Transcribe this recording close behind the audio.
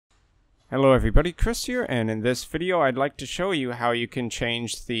Hello everybody, Chris here, and in this video I'd like to show you how you can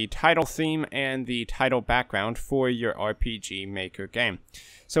change the title theme and the title background for your RPG Maker game.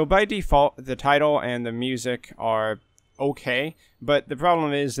 So by default, the title and the music are okay, but the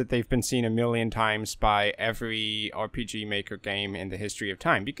problem is that they've been seen a million times by every RPG Maker game in the history of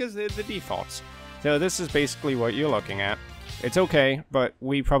time, because they're the defaults. So this is basically what you're looking at. It's okay, but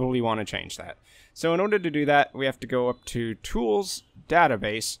we probably want to change that. So in order to do that, we have to go up to Tools,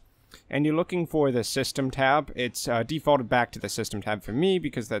 Database, and you're looking for the System tab. It's defaulted back to the System tab for me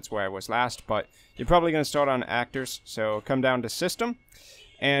because that's where I was last, but you're probably going to start on Actors, so come down to System,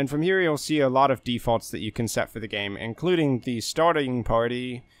 and from here you'll see a lot of defaults that you can set for the game, including the starting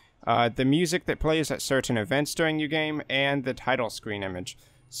party, the music that plays at certain events during your game, and the title screen image.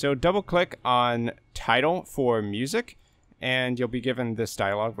 So double click on Title for music, and you'll be given this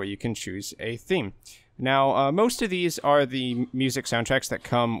dialog where you can choose a theme. Now, most of these are the music soundtracks that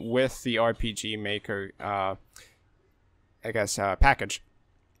come with the RPG Maker, package.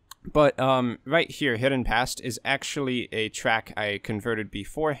 But right here, Hidden Past, is actually a track I converted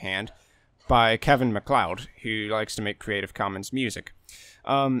beforehand by Kevin MacLeod, who likes to make Creative Commons music.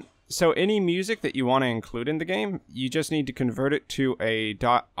 So any music that you want to include in the game, you just need to convert it to a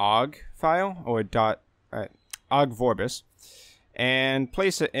 .ogg file, or .ogg vorbis, and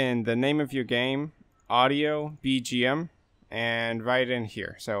place it in the name of your game, audio, BGM, and right in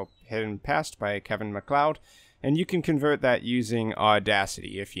here. So Hidden Past by Kevin MacLeod, and you can convert that using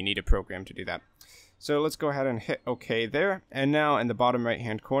Audacity if you need a program to do that. So let's go ahead and hit OK there, and now in the bottom right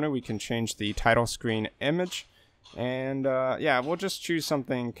hand corner we can change the title screen image, and yeah, we'll just choose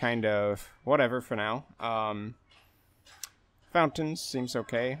something kind of whatever for now. Fountains seems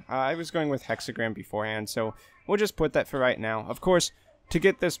okay. I was going with hexagram beforehand, so we'll just put that for right now. Of course, to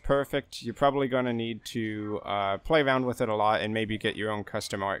get this perfect, you're probably going to need to play around with it a lot and maybe get your own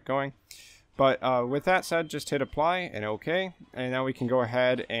custom art going. But with that said, just hit apply and OK. And now we can go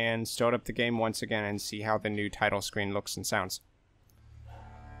ahead and start up the game once again and see how the new title screen looks and sounds.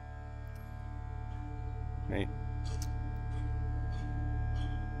 Right.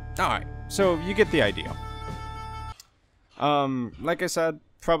 Alright, so you get the idea. Like I said,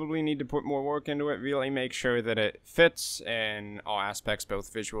 probably need to put more work into it, really make sure that it fits in all aspects,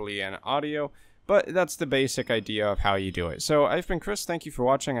 both visually and audio, but that's the basic idea of how you do it. So I've been Chris, thank you for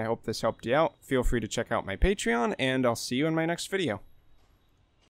watching, I hope this helped you out. Feel free to check out my Patreon, and I'll see you in my next video.